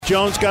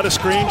Jones got a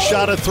screen,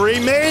 shot a three,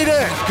 made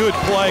it. Good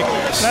play.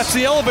 That's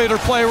the elevator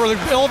play where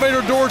the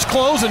elevator doors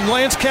close and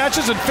Lance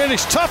catches and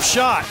finish. Tough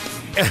shot.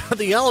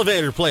 The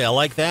elevator play, I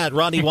like that.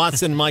 Rodney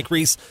Watson, Mike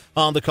Reese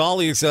on the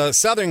call.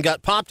 Southern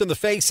got popped in the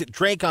face at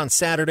Drake on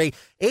Saturday,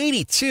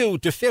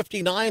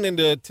 82-59,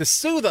 and to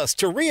soothe us,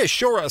 to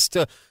reassure us,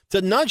 to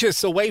nudge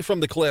us away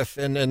from the cliff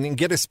and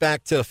get us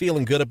back to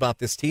feeling good about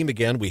this team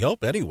again. We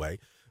hope, anyway.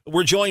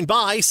 We're joined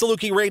by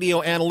Saluki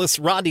radio analyst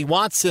Rodney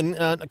Watson.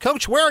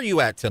 Coach, where are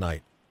you at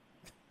tonight?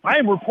 I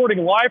am reporting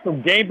live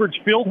from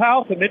Gainbridge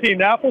Fieldhouse in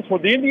Indianapolis, where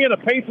the Indiana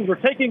Pacers are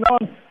taking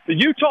on the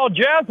Utah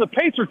Jazz. The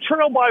Pacers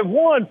trail by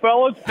 1,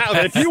 fellas.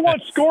 And if you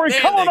want scoring,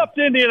 come on up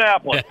to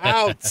Indianapolis.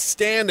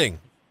 Outstanding.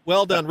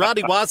 Well done.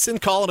 Rodney Watson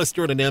calling us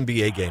during an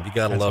NBA game. You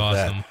got to love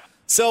awesome. that.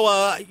 So,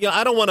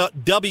 I don't want to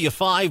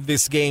W5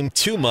 this game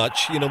too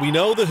much. We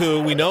know the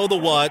who, we know the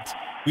what,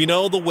 we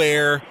know the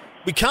where.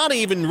 We kind of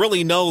even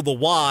really know the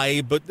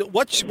why, but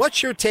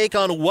what's your take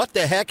on what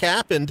the heck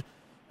happened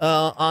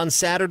on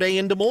Saturday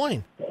in Des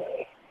Moines?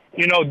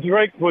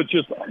 Drake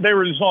they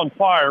were just on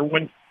fire.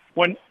 When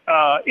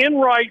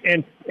Enright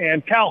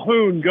and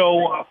Calhoun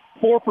go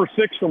 4 for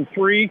 6 from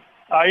 3,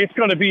 it's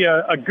going to be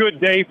a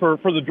good day for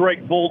the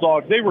Drake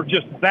Bulldogs. They were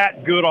just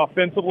that good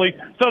offensively.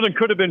 Southern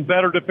could have been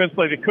better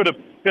defensively. They could have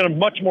been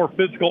much more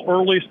physical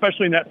early,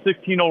 especially in that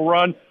 16-0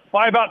 run.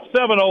 By about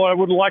 7-0, I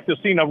would have liked to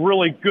have seen a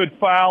really good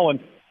foul,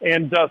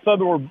 and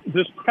Southern were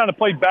just kind of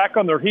played back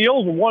on their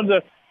heels and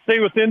wanted to stay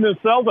within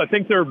themselves. I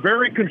think they're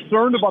very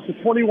concerned about the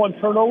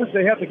 21 turnovers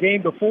they had the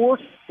game before.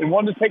 They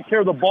wanted to take care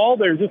of the ball.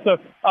 They're just a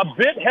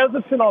bit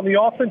hesitant on the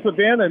offensive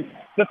end. And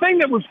the thing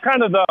that was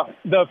kind of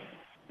the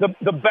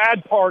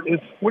bad part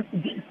is when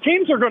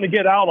teams are going to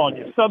get out on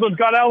you. Southern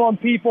got out on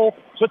people,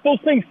 but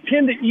those things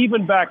tend to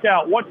even back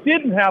out. What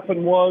didn't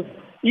happen was,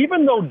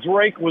 even though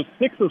Drake was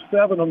 6 of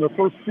 7 on their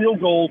first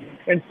field goal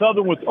and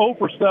Southern was 0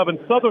 for 7,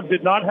 Southern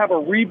did not have a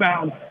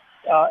rebound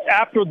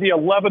after the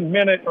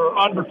 11-minute or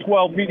under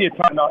 12 media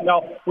timeout.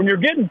 Now, when you're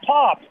getting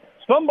popped,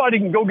 somebody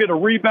can go get a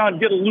rebound,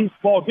 get a loose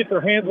ball, get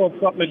their hands on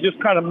something and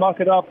just kind of muck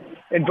it up.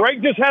 And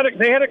Drake just had it.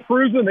 They had it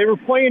cruising. They were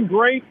playing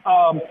great.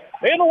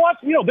 They had a lot.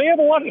 They have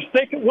a lot at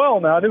stake as well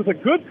now. It was a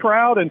good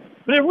crowd,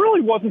 but it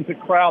really wasn't the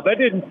crowd that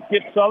didn't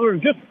get Southern.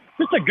 Just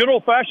a good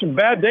old-fashioned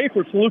bad day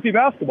for Saluki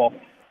basketball.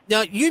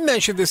 Now, you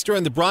mentioned this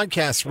during the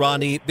broadcast,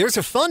 Ronnie. There's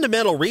a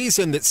fundamental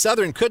reason that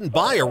Southern couldn't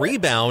buy a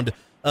rebound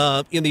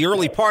in the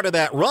early part of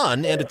that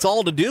run, and it's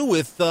all to do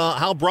with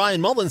how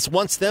Brian Mullins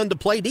wants them to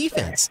play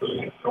defense.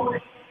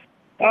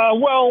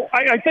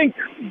 I think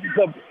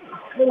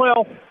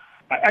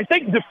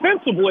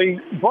defensively,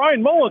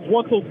 Brian Mullins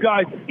wants those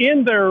guys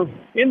in their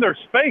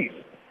space.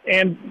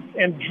 And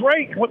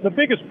Drake, what the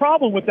biggest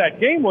problem with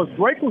that game was,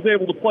 Drake was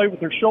able to play with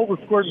their shoulders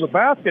squared to the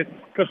basket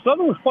because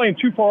Southern was playing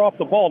too far off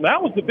the ball. And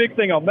that was the big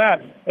thing on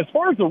that. As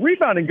far as the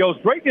rebounding goes,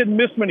 Drake didn't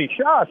miss many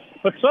shots,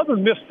 but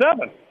Southern missed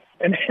 7.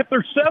 And if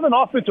there's 7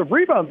 offensive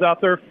rebounds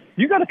out there,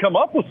 you got to come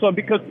up with some,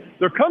 because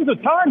there comes a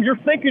time you're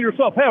thinking to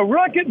yourself, hey, we're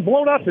not getting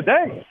blown out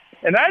today.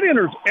 And that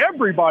enters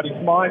everybody's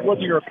mind,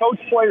 whether you're a coach,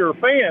 player, or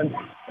fan.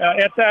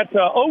 At that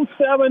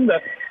 07,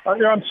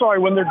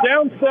 when they're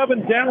down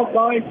 7, down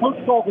 9,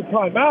 coach calls a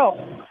timeout,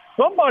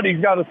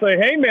 somebody's got to say,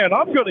 hey, man,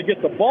 I'm going to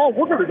get the ball.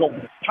 We're going to go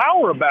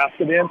power a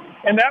basket in.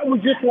 And that was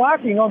just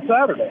lacking on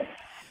Saturday.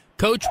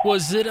 Coach,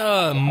 was it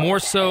more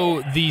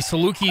so the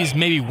Salukis'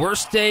 maybe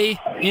worst day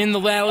in the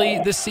Valley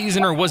this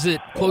season, or was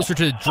it closer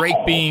to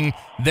Drake being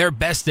their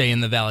best day in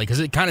the Valley? Because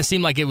it kind of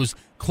seemed like it was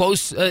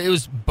close. It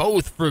was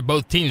both for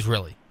both teams,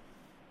 really.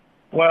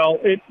 Well,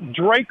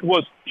 Drake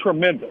was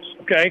tremendous,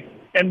 okay?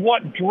 And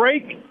what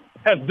Drake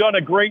has done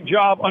a great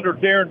job under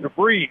Darren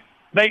DeVries,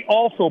 they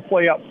also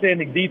play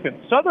outstanding defense.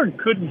 Southern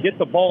couldn't get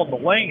the ball in the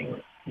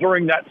lane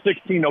during that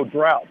 16-0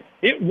 drought.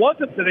 It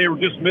wasn't that they were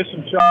just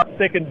missing shots,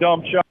 taking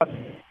dumb shots.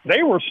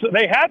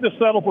 They had to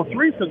settle for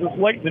 3 because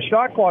it's late in the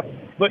shot clock.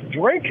 But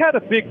Drake had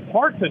a big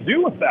part to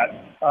do with that.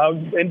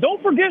 And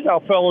don't forget now,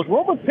 fellas,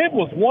 Roman Pitt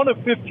was 1 of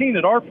 15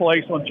 at our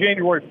place on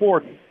January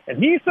 4th. And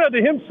he said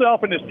to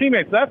himself and his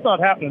teammates, that's not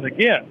happening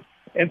again.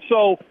 And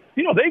so,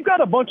 they've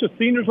got a bunch of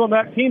seniors on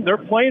that team. They're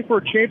playing for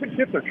a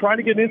championship. They're trying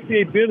to get an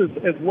NCAA bid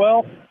as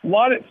well. A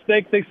lot at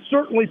stake. They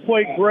certainly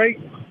played great.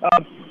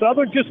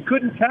 Southern just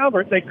couldn't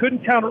counter it. They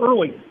couldn't counter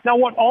early. Now,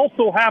 what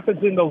also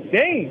happens in those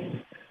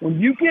games, when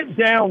you get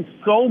down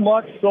so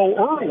much so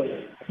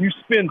early, you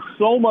spend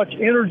so much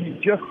energy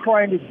just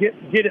trying to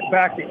get it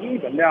back to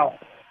even. Now,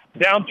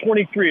 down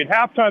 23 at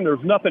halftime,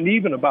 there's nothing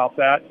even about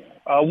that.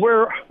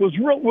 What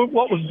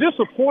was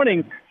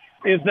disappointing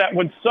is that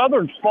when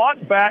Southern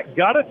fought back,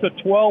 got it to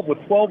 12 with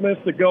 12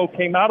 minutes to go,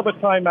 came out of a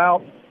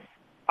timeout,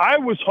 I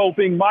was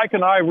hoping, Mike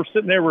and I were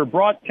sitting there, we're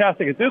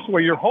broadcasting it this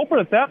way, you're hoping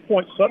at that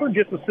point Southern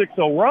gets a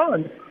 6-0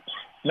 run.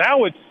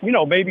 Now it's,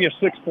 maybe a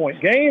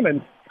 6-point game,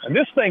 and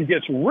this thing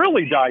gets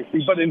really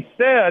dicey. But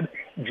instead,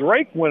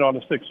 Drake went on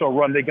a 6-0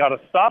 run. They got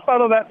a stop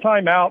out of that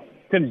timeout,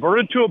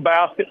 converted to a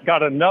basket,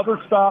 got another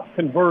stop,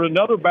 converted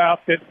another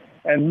basket,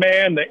 and,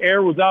 man, the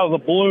air was out of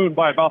the balloon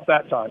by about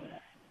that time.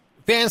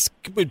 Fans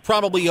would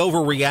probably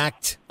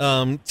overreact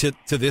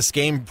to this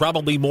game,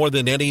 probably more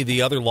than any of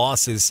the other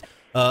losses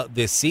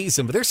this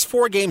season. But there's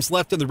 4 games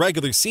left in the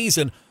regular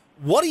season.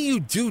 What do you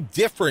do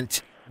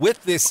different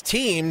with this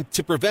team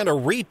to prevent a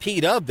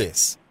repeat of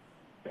this?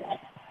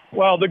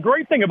 Well, the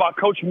great thing about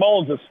Coach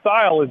Mullins'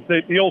 style is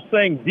that the old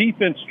saying,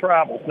 defense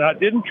travels. Now, it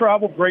didn't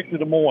travel great to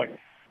Des Moines,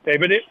 okay,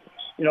 but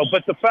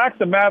the fact of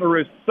the matter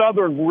is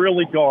Southern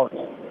really guards.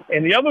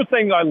 And the other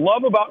thing I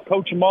love about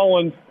Coach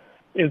Mullins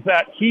is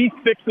that he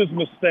fixes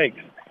mistakes.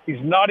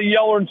 He's not a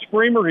yeller and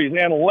screamer. He's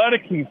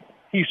analytic.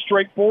 He's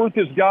straightforward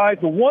with his guys.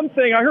 The one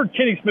thing, I heard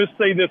Kenny Smith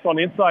say this on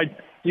Inside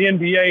the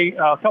NBA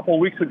a couple of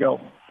weeks ago,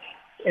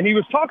 and he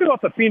was talking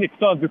about the Phoenix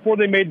Suns before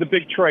they made the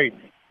big trade.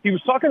 He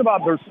was talking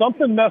about there's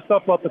something messed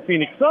up about the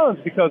Phoenix Suns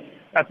because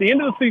at the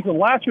end of the season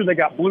last year they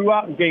got blew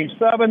out in Game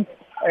 7,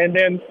 and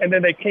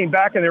then they came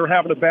back and they were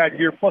having a bad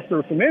year, plus there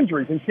were some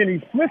injuries. And Kenny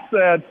Smith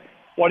said,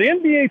 what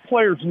NBA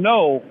players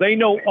know, they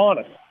know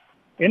honest.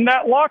 In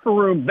that locker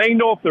room, they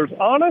know if there's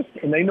honest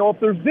and they know if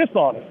there's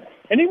dishonest.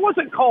 And he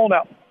wasn't calling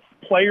out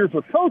players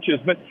or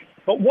coaches, but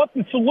what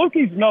the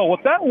Salukis know,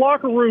 what that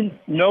locker room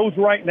knows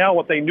right now,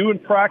 what they knew in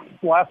practice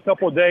the last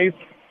couple of days,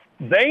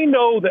 they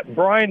know that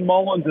Brian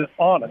Mullins is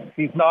honest.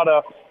 He's not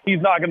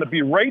going to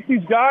berate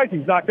these guys.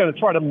 He's not going to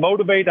try to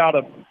motivate out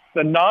of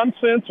the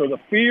nonsense or the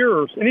fear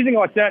or anything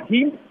like that.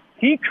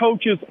 He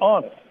coaches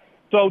honest.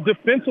 So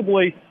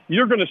defensively,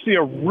 you're going to see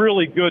a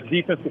really good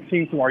defensive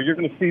team tomorrow. You're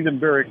going to see them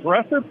very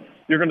aggressive.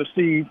 You're going to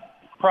see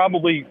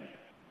probably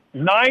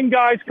 9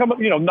 guys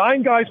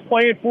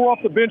playing, 4 off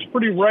the bench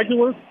pretty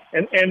regular.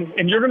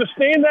 And you're going to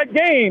stay in that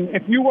game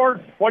if you are,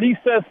 what he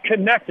says,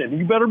 connected.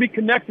 You better be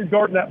connected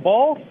guarding that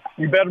ball.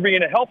 You better be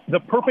in the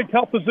perfect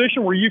help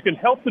position where you can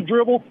help the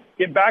dribble,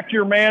 get back to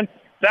your man.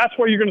 That's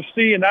what you're going to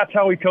see, and that's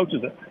how he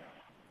coaches it.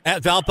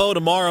 At Valpo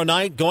tomorrow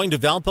night, going to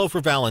Valpo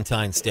for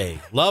Valentine's Day.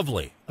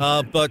 Lovely.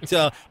 But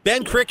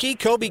Ben Krikke,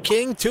 Kobe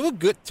King, two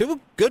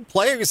good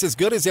players, as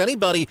good as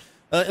anybody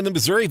in the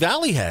Missouri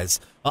Valley has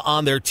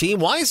on their team.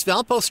 Why has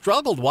Valpo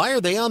struggled? Why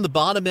are they on the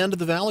bottom end of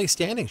the Valley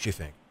standings, you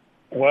think?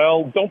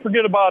 Well, don't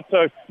forget about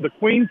the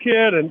Queen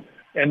kid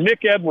and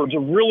Nick Edwards, a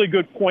really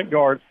good point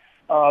guard.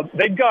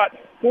 They've got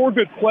 4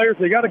 good players.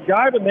 They got a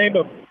guy by the name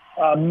of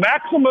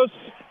Maximus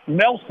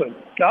Nelson.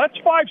 Now, that's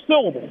 5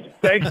 syllables,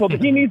 okay? So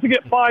he needs to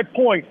get 5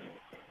 points.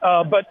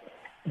 But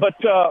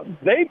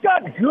they've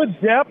got good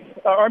depth.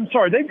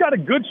 They've got a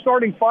good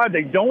starting 5.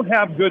 They don't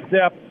have good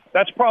depth.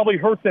 That's probably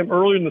hurt them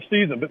early in the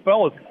season. But,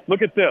 fellas,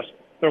 look at this.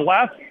 Their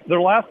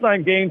last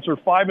 9 games are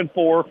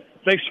 5-4.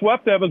 They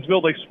swept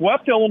Evansville. They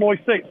swept Illinois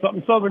State,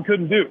 something Southern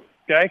couldn't do,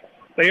 okay?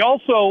 They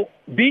also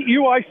beat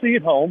UIC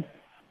at home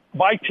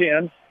by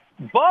 10.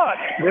 But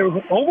there was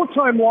an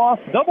overtime loss,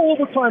 double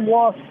overtime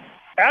loss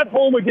at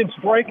home against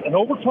Drake, an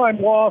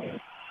overtime loss.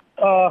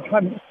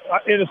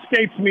 It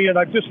escapes me, and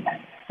there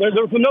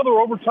was another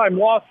overtime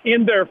loss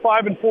in their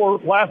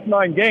 5-4 last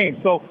 9 games.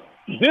 So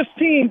this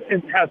team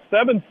has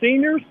 7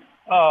 seniors.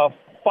 4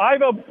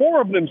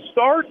 of them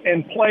start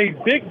and play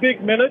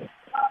big minutes.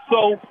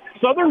 So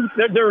Southern,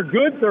 they're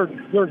good.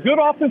 They're a good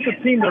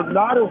offensive team. They're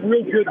not a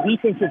real good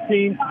defensive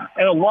team,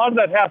 and a lot of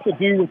that has to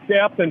do with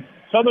depth. And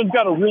Southern's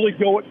got to really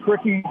go at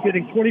Krikke,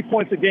 getting 20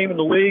 points a game in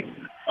the league.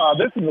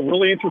 This is a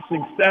really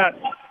interesting stat.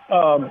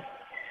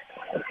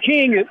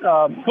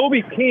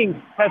 Kobe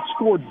King has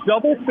scored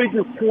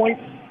double-figure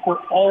points for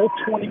all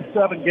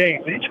 27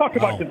 games. And you talk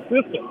about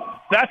consistent.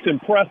 That's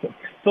impressive.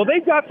 So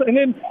they've got, and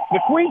then the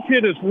Queen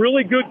kid is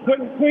really good.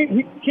 Queen,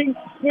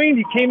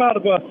 he came out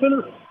of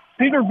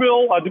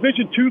Cedarville, a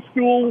Division II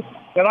school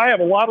that I have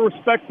a lot of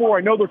respect for.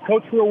 I know their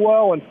coach real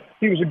well, and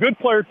he was a good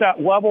player at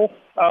that level.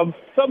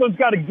 Someone's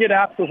got to get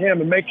after him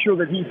and make sure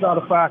that he's not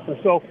a factor.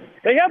 So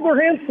they have their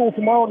hands full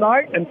tomorrow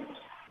night, and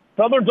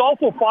Southern's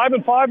also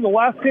 5-5 in the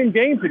last 10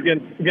 games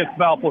against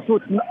Valpo. So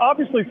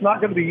it's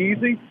not going to be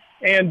easy.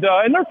 And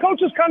their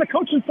coach is kind of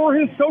coaching for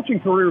his coaching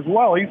career as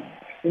well.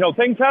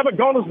 Things haven't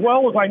gone as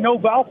well as I know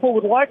Valpo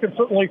would like, and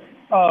certainly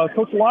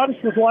Coach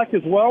Lodish would like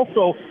as well.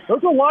 So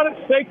there's a lot at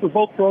stake for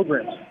both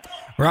programs.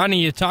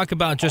 Rodney, you talk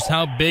about just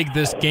how big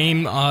this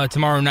game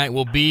tomorrow night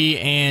will be,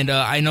 and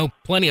I know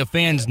plenty of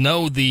fans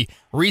know the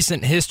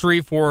recent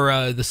history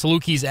for the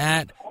Salukis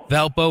at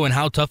Valpo and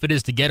how tough it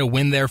is to get a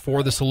win there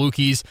for the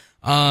Salukis.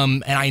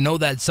 And I know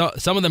that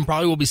some of them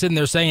probably will be sitting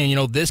there saying,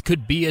 this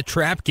could be a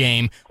trap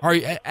game.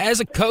 As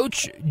a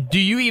coach, do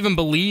you even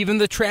believe in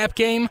the trap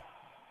game?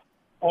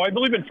 Oh, I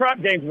believe in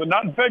trap games, but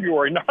not in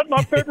February.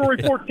 Not February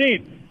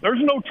 14th. There's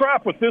no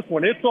trap with this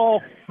one. It's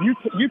all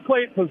you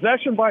play it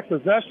possession by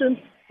possession.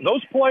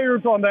 Those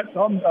players on that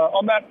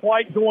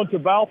flight going to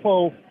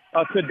Valpo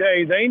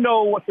today, they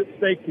know what's at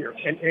stake here.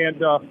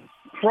 And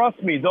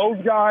trust me, those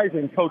guys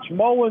and Coach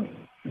Mullins,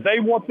 they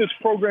want this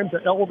program to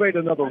elevate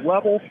another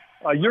level.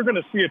 You're going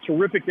to see a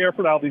terrific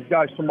effort out of these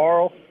guys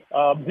tomorrow.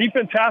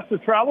 Defense has to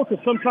travel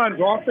because sometimes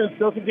offense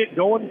doesn't get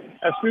going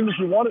as soon as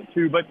you want it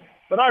to.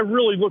 But I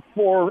really look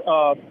for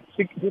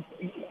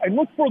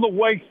the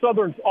way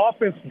Southern's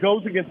offense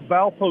goes against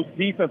Valpo's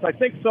defense. I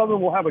think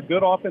Southern will have a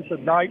good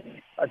offensive night.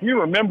 if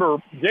you remember,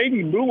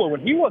 J.D. Mueller,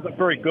 when he wasn't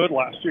very good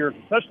last year,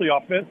 especially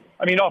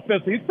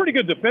offensively, he's pretty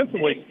good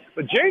defensively,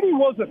 but J.D.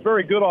 wasn't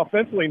very good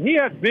offensively, and he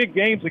had big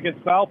games against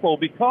Valpo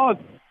because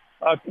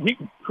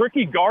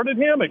Krikke guarded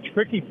him, and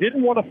Krikke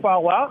didn't want to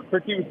foul out.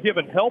 Krikke was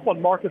given help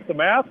on Marcus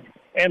Damas,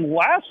 and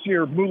last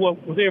year Mueller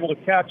was able to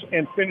catch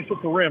and finish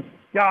at the rim.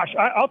 Gosh,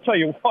 I'll tell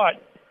you what,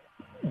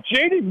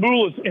 J.D.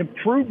 Muller's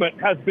improvement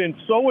has been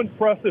so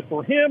impressive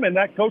for him and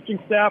that coaching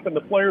staff and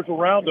the players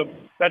around him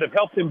that have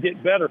helped him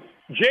get better.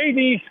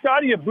 J.D.,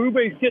 Scotty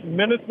Abube's getting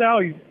minutes now.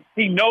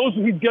 He knows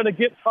he's going to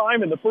get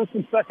time in the first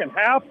and second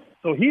half,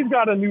 so he's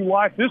got a new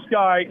life. This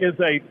guy is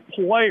a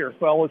player,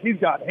 fellas. He's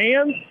got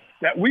hands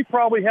that we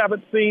probably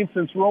haven't seen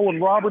since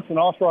Roland Roberts and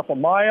Ashraf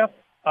Amaya.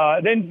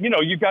 Then,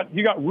 you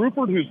got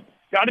Rupert, who's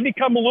got to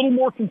become a little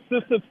more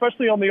consistent,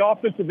 especially on the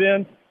offensive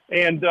end.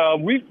 And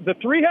the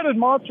three-headed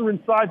monster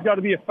inside's got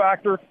to be a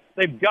factor.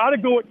 They've got to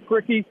go at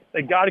Krikke.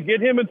 They've got to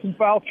get him in some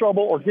foul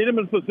trouble or get him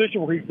in a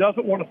position where he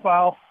doesn't want to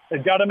foul.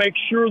 They've got to make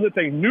sure that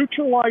they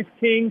neutralize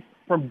King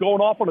from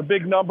going off on a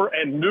big number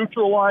and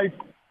neutralize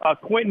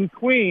Quentin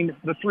Queen,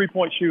 the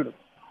three-point shooter.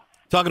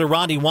 Talking to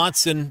Ronnie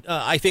Watson,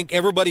 I think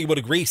everybody would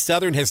agree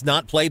Southern has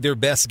not played their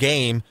best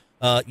game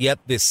yet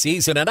this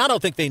season, and I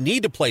don't think they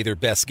need to play their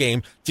best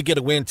game to get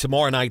a win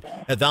tomorrow night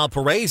at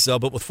Valparaiso.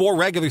 But with 4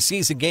 regular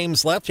season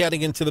games left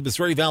heading into the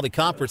Missouri Valley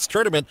Conference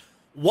Tournament,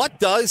 what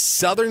does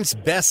Southern's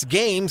best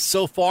game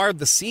so far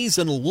this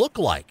season look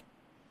like?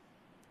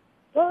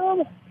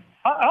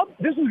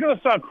 This is going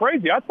to sound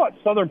crazy. I thought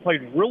Southern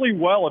played really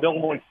well at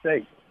Illinois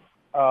State.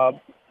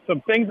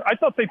 Some things, I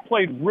thought they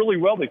played really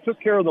well. They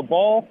took care of the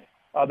ball.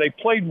 They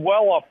played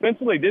well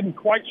offensively. They didn't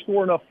quite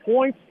score enough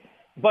points.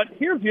 But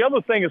here's the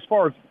other thing as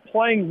far as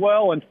playing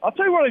well, and I'll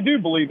tell you what I do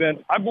believe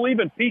in. I believe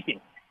in peaking.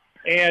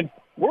 And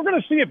we're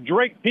going to see if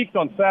Drake peaked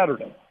on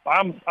Saturday.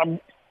 I'm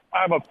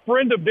a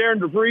friend of Darren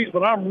DeVries,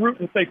 but I'm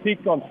rooting if they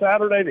peaked on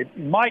Saturday.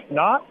 They might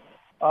not.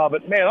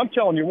 But, man, I'm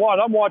telling you what,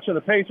 I'm watching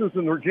the Pacers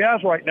and the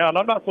Jazz right now, and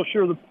I'm not so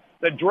sure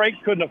that Drake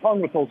couldn't have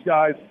hung with those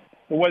guys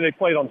the way they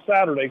played on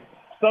Saturday.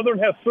 Southern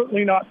has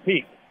certainly not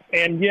peaked.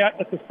 And yet,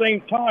 at the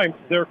same time,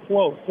 they're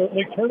close.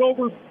 Certainly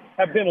turnovers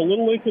have been a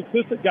little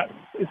inconsistent.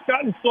 It's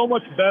gotten so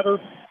much better.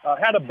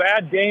 Had a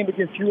bad game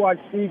against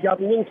UIC.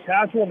 Got a little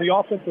casual on the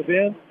offensive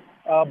end.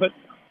 But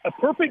a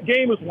perfect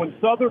game is when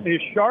Southern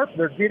is sharp.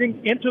 They're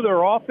getting into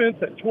their offense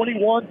at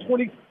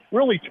 22,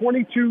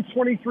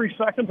 23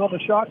 seconds on the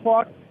shot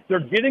clock. They're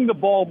getting the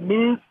ball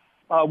moved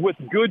with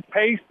good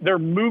pace. They're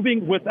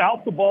moving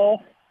without the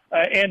ball.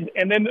 And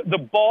then the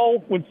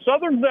ball, when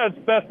Southern's at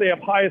its best, they have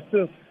high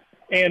assists.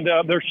 And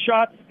their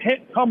shots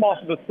can't come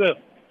off of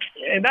assists.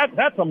 And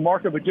that's a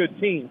mark of a good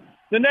team.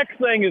 The next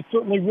thing is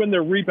certainly when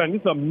they're rebounding.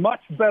 This is a much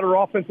better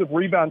offensive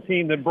rebound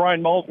team than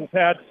Brian Mullins has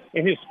had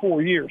in his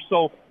 4 years.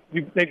 So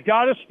they've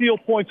got to steal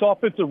points,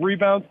 offensive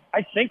rebounds.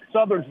 I think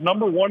Southern's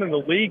number 1 in the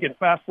league in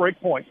fast break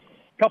points.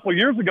 A couple of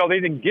years ago, they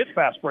didn't get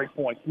fast break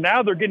points.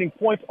 Now they're getting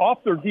points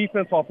off their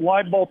defense, off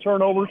live ball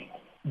turnovers.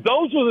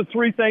 Those are the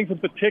 3 things in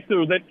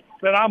particular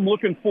that I'm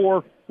looking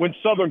for when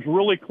Southern's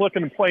really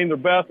clicking and playing their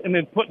best, and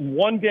then putting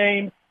one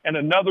game and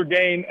another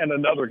game and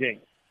another game.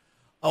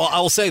 Oh,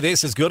 I will say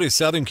this, as good as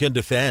Southern can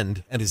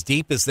defend and as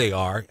deep as they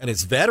are and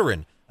as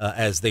veteran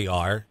as they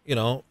are,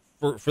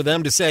 for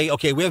them to say,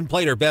 okay, we haven't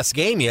played our best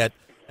game yet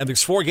and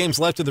there's 4 games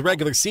left in the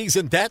regular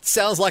season, that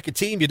sounds like a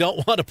team you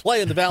don't want to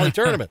play in the Valley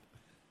Tournament.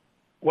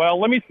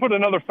 Well, let me put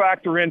another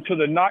factor into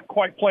the not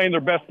quite playing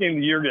their best game of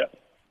the year yet.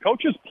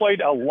 Coach has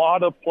played a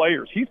lot of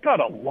players. He's got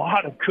a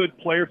lot of good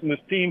players in this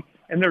team,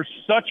 and there's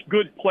such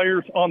good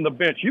players on the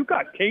bench. You've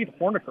got Cade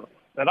Horniker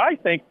that I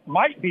think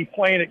might be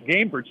playing at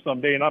Gamebridge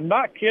someday, and I'm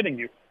not kidding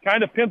you.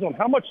 Kind of depends on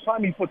how much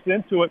time he puts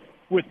into it.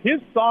 With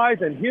his size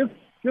and his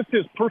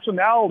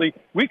personality,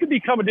 we could be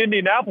coming to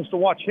Indianapolis to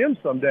watch him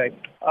someday.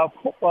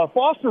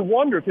 Foster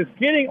Wonders is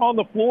getting on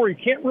the floor. He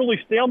can't really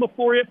stay on the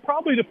floor yet,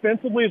 probably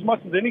defensively as much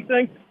as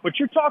anything, but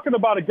you're talking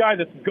about a guy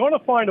that's going to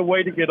find a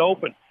way to get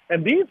open.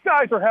 And these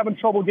guys are having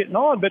trouble getting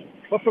on, but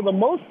for the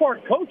most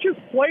part, coaches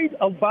played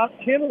about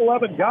 10,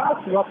 11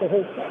 guys throughout the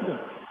whole season.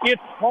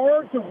 It's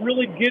hard to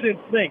really get in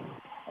sync.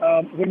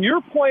 When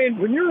you're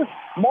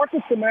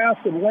Marcus Damas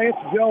and Lance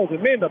Jones,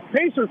 and man, the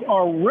Pacers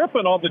are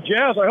ripping on the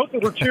Jazz. I hope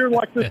that we're cheering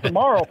like this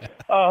tomorrow.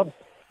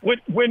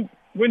 When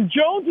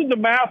Jones and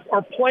Damas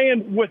are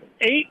playing with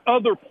 8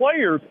 other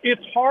players,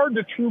 it's hard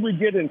to truly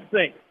get in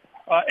sync.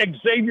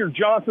 Xavier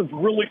Johnson's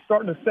really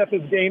starting to step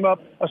his game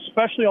up,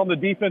 especially on the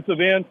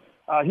defensive end.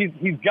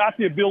 He's got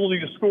the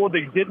ability to score that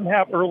he didn't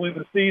have early in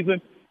the season.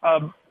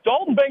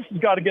 Dalton Banks has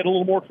got to get a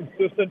little more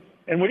consistent.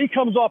 And when he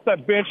comes off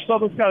that bench,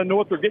 Southern's got to know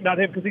what they're getting out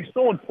of him because he's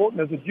so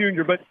important as a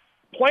junior. But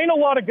playing a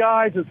lot of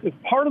guys is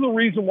part of the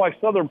reason why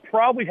Southern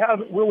probably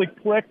hasn't really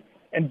clicked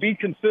and be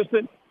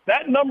consistent.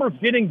 That number's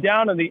getting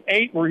down in the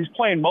 8 where he's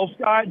playing most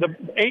guys, the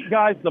 8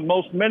 guys the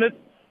most minutes,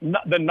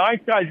 the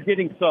 9th guy's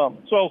getting some.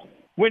 So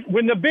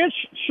when the bench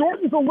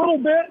shortens a little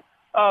bit,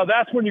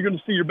 that's when you're going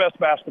to see your best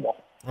basketball.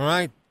 All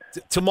right.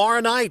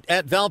 Tomorrow night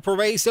at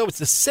Valparaiso, it's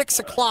a 6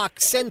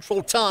 o'clock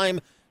Central Time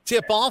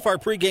tip-off. Our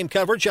pregame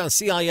coverage on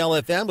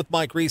CIL-FM with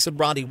Mike Reese and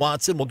Ronnie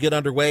Watson will get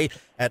underway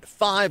at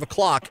 5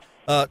 o'clock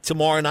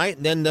tomorrow night.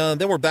 And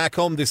then we're back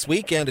home this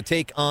weekend to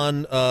take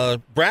on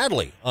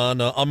Bradley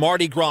on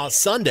Mardi Gras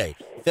Sunday,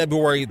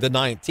 February the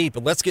 19th.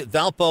 But let's get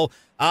Valpo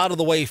out of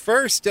the way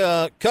first.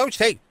 Coach,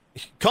 hey,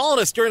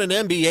 calling us during an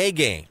NBA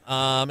game.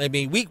 I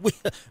mean, we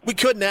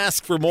couldn't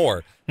ask for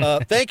more.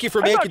 Thank you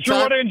for making time. I'm not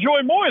sure what I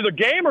enjoy more, the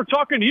game or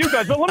talking to you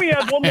guys. But let me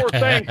add one more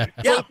thing.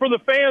 For the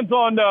fans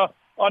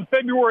on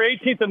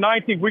February 18th and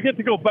 19th, we get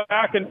to go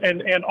back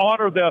and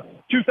honor the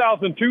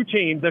 2002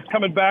 team that's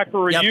coming back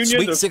for a reunion.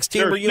 Sweet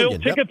 16 There's reunion.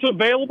 Still tickets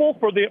available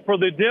for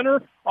the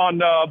dinner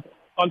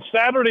on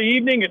Saturday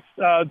evening.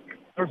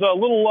 There's a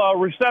little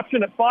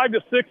reception at 5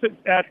 to 6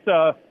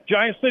 at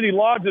Giant City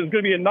Lodge. It's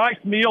going to be a nice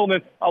meal, and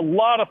it's a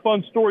lot of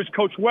fun stories.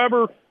 Coach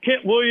Weber,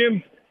 Kent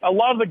Williams, a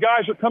lot of the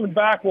guys are coming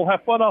back. We'll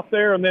have fun out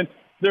there. And then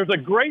there's a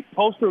great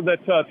poster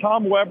that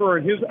Tom Weber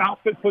and his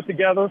outfit put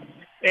together.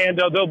 And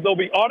there'll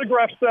be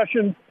autograph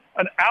sessions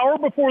an hour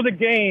before the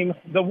game,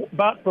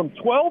 about from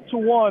 12 to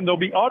 1. There'll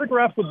be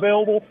autographs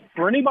available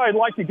for anybody who'd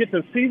like to get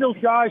to see those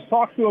guys,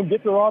 talk to them,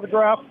 get their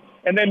autograph.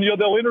 And then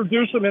they'll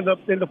introduce them in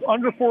the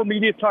under 4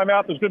 media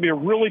timeout. There's going to be a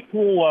really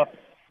cool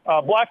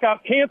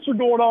blackout cancer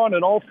going on,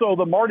 and also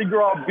the Mardi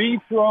Gras bead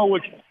throw,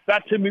 which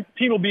that team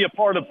will be a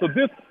part of. So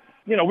this,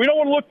 we don't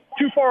want to look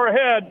too far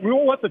ahead. We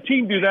won't let the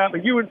team do that,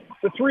 but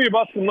the three of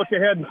us can look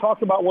ahead and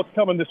talk about what's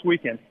coming this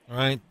weekend. All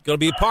right, going to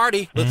be a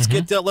party. Let's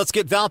get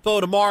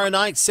Valpo tomorrow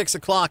night, 6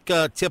 o'clock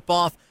tip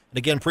off, and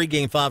again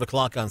pregame 5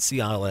 o'clock on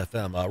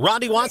CIL-FM.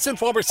 Rodney Watson,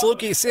 former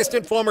Saluki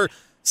assistant, former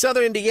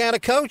Southern Indiana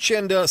coach,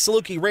 and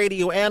Saluki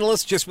radio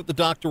analyst, just what the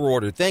doctor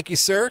ordered. Thank you,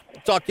 sir.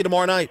 Talk to you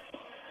tomorrow night.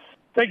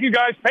 Thank you,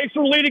 guys. Pacers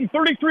leading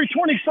 33-27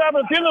 at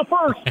the end of the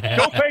first.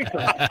 Go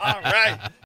Pacers. All right.